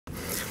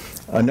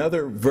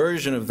Another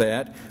version of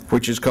that,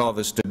 which is called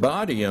the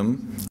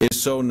stibadium,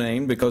 is so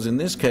named because in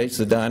this case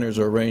the diners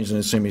are arranged in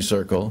a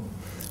semicircle,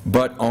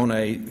 but on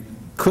a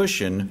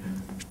cushion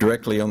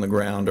directly on the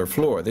ground or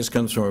floor. This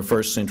comes from a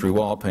first century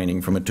wall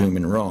painting from a tomb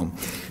in Rome.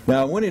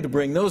 Now I wanted to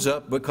bring those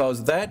up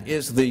because that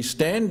is the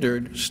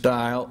standard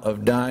style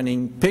of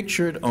dining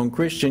pictured on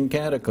Christian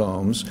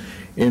catacombs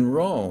in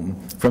Rome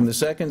from the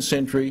 2nd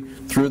century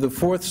through the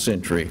 4th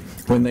century,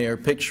 when they are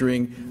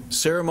picturing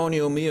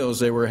ceremonial meals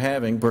they were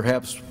having,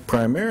 perhaps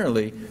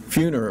primarily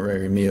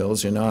funerary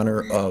meals in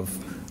honor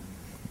of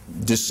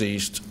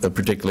deceased,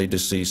 particularly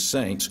deceased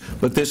saints.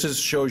 But this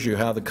shows you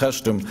how the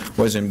custom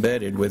was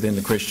embedded within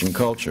the Christian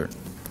culture.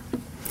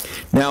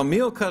 Now,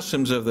 meal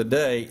customs of the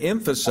day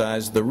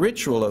emphasized the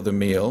ritual of the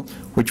meal,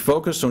 which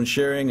focused on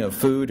sharing of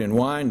food and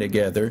wine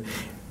together,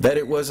 that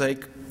it was a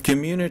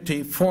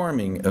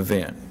community-forming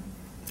event.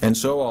 And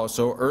so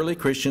also, early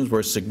Christians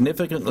were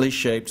significantly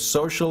shaped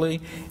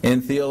socially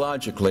and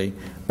theologically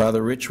by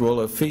the ritual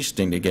of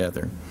feasting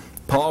together.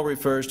 Paul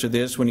refers to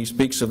this when he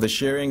speaks of the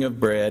sharing of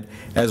bread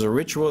as a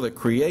ritual that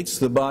creates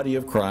the body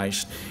of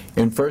Christ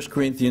in 1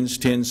 Corinthians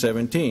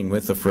 10:17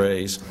 with the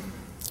phrase,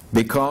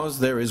 "Because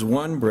there is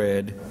one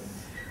bread,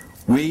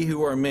 we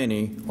who are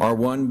many are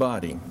one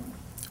body,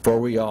 for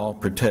we all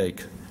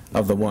partake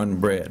of the one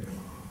bread."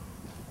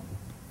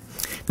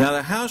 Now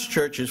the house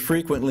church is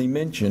frequently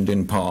mentioned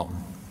in Paul.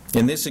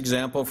 In this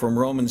example from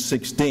Romans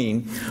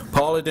 16,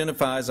 Paul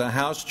identifies a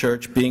house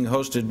church being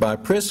hosted by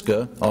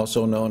Prisca,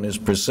 also known as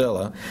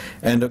Priscilla,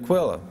 and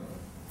Aquila.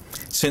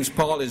 Since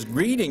Paul is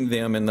greeting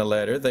them in the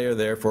letter, they are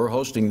therefore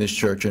hosting this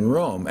church in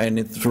Rome.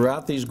 And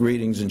throughout these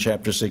greetings in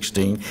chapter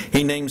 16,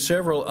 he names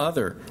several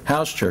other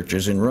house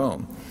churches in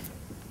Rome.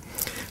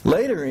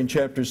 Later in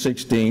chapter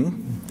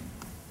 16,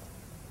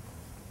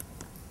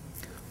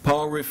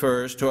 Paul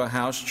refers to a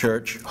house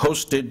church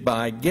hosted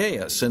by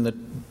Gaius, and the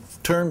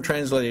term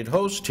translated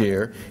host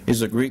here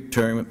is a Greek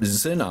term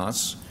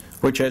xenos,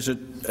 which has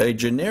a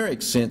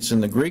generic sense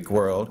in the Greek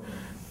world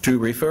to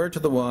refer to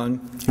the one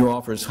who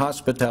offers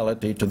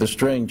hospitality to the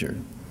stranger.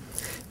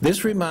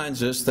 This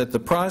reminds us that the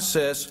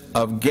process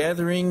of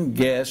gathering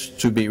guests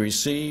to be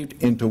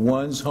received into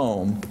one's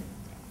home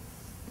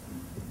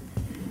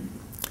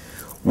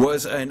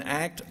was an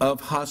act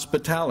of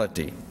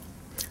hospitality.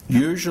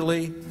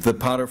 Usually the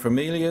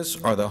paterfamilias,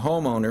 or the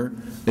homeowner,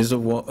 is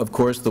of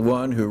course the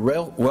one who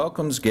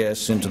welcomes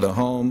guests into the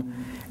home,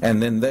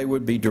 and then they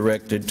would be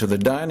directed to the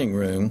dining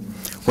room,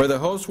 where the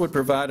host would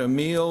provide a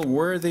meal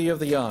worthy of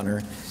the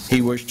honor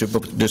he wished to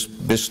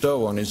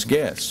bestow on his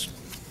guests.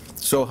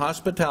 So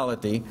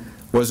hospitality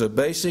was a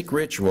basic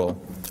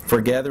ritual for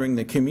gathering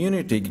the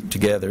community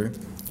together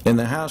in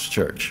the house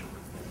church.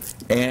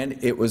 And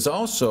it was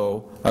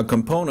also a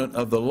component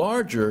of the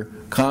larger,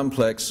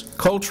 complex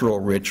cultural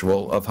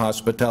ritual of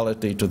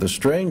hospitality to the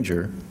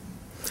stranger,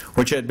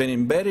 which had been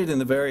embedded in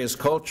the various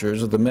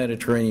cultures of the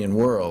Mediterranean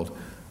world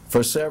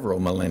for several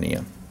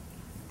millennia.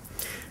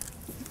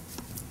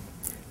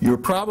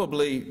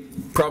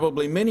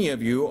 Probably many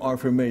of you are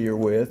familiar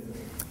with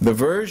the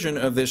version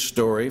of this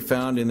story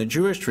found in the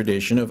Jewish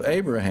tradition of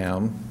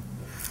Abraham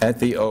at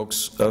the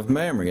Oaks of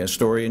Mamre, a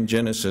story in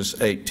Genesis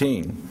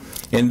 18.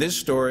 In this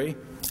story,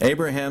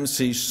 Abraham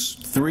sees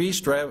three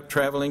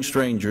traveling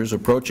strangers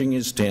approaching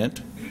his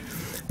tent.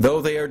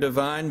 Though they are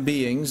divine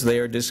beings, they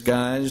are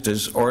disguised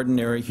as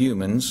ordinary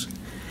humans.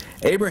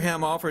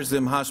 Abraham offers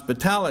them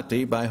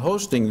hospitality by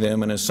hosting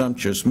them in a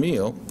sumptuous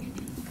meal.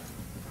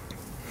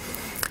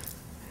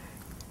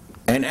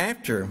 And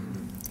after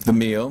the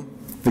meal,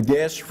 the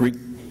guests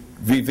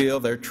reveal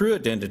their true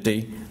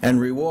identity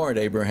and reward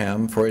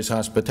Abraham for his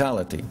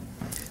hospitality.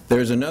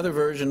 There's another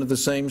version of the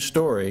same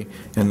story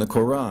in the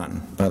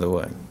Quran, by the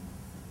way.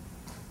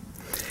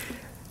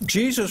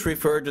 Jesus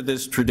referred to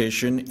this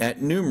tradition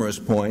at numerous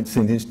points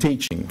in his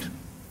teachings.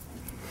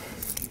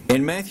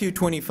 In Matthew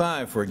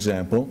 25, for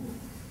example,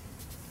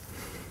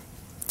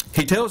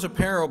 he tells a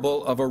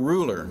parable of a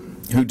ruler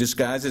who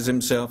disguises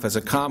himself as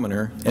a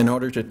commoner in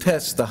order to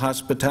test the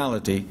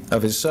hospitality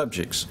of his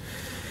subjects.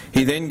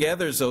 He then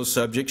gathers those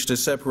subjects to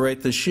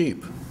separate the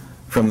sheep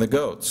from the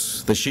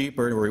goats. The sheep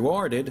are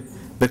rewarded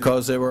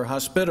because they were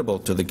hospitable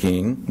to the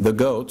king. The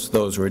goats,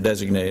 those who are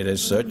designated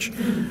as such,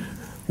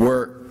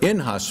 were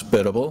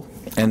inhospitable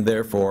and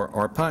therefore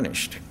are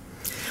punished.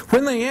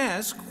 When they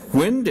ask,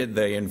 when did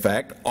they in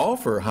fact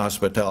offer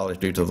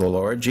hospitality to the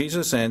Lord,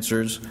 Jesus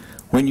answers,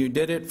 "When you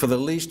did it for the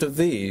least of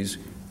these,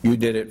 you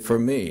did it for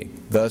me,"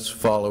 thus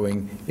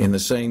following in the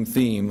same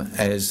theme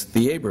as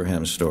the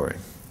Abraham story.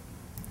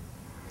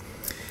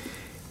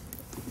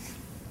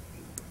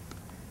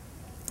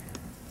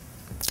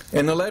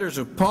 In the letters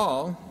of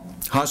Paul,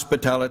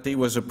 hospitality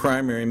was a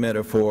primary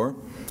metaphor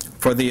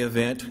for the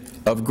event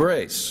of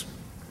grace.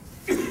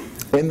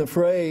 In the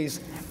phrase,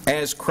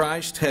 "as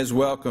Christ has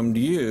welcomed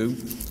you,"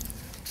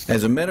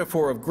 as a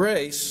metaphor of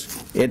grace,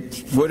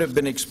 it would have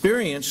been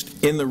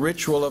experienced in the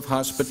ritual of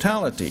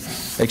hospitality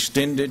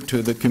extended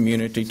to the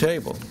community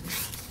table.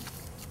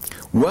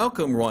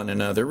 Welcome one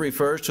another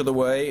refers to the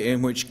way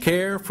in which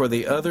care for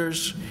the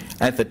others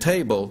at the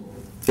table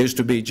is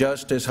to be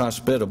just as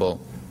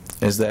hospitable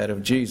as that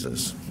of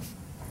Jesus.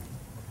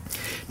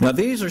 Now,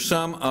 these are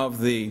some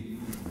of the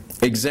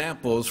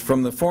examples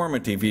from the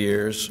formative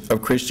years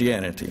of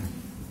Christianity.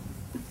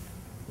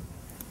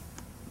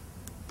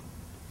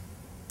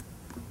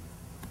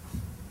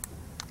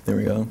 There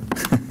we go.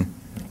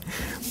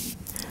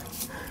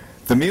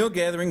 The meal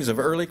gatherings of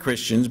early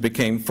Christians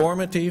became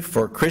formative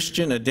for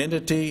Christian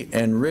identity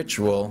and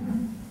ritual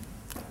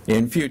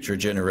in future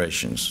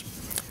generations.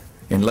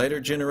 In later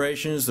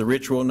generations, the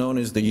ritual known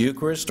as the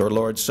Eucharist or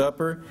Lord's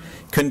Supper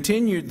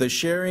continued the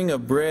sharing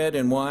of bread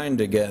and wine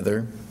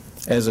together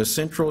as a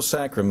central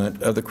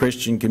sacrament of the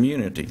Christian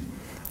community.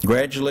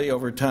 Gradually,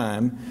 over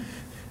time,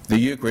 the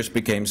Eucharist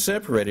became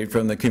separated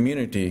from the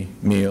community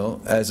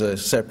meal as a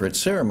separate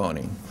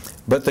ceremony.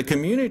 But the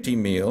community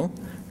meal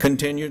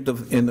continued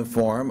in the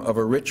form of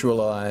a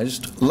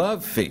ritualized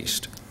love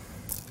feast,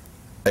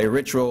 a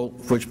ritual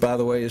which, by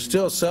the way, is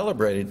still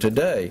celebrated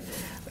today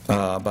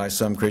by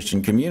some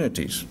Christian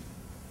communities.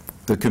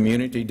 The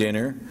community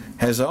dinner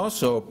has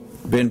also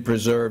been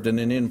preserved in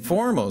an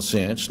informal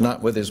sense,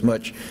 not with as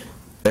much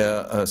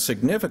a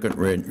significant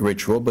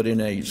ritual, but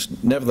in a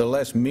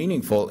nevertheless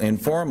meaningful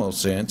informal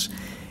sense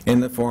in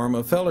the form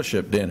of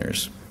fellowship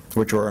dinners,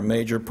 which are a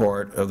major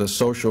part of the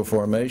social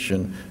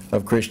formation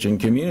of Christian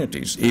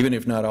communities, even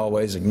if not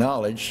always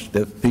acknowledged,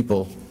 that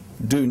people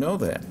do know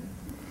that.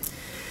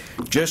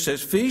 Just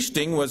as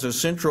feasting was a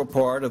central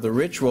part of the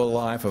ritual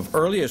life of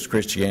earliest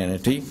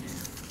Christianity,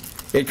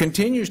 it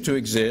continues to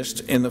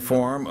exist in the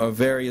form of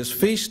various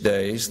feast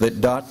days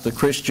that dot the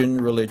Christian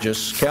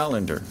religious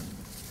calendar.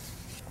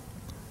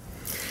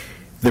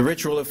 The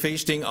ritual of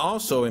feasting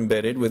also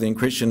embedded within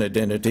Christian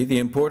identity the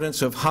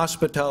importance of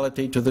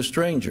hospitality to the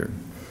stranger,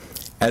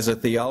 as a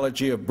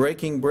theology of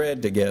breaking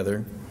bread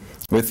together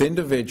with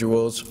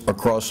individuals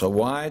across a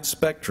wide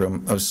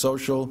spectrum of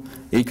social,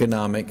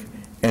 economic,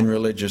 and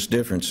religious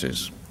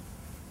differences.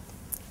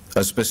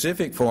 A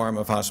specific form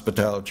of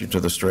hospitality to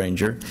the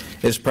stranger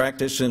is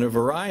practiced in a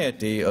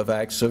variety of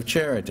acts of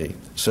charity,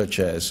 such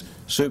as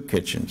soup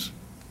kitchens.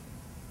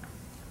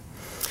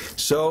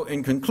 So,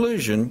 in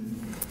conclusion,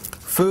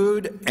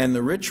 food and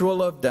the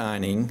ritual of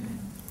dining,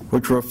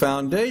 which were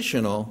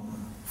foundational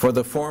for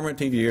the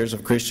formative years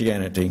of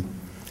Christianity,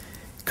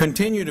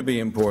 continue to be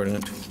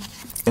important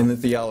in the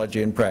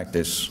theology and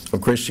practice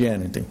of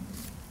Christianity.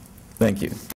 Thank you.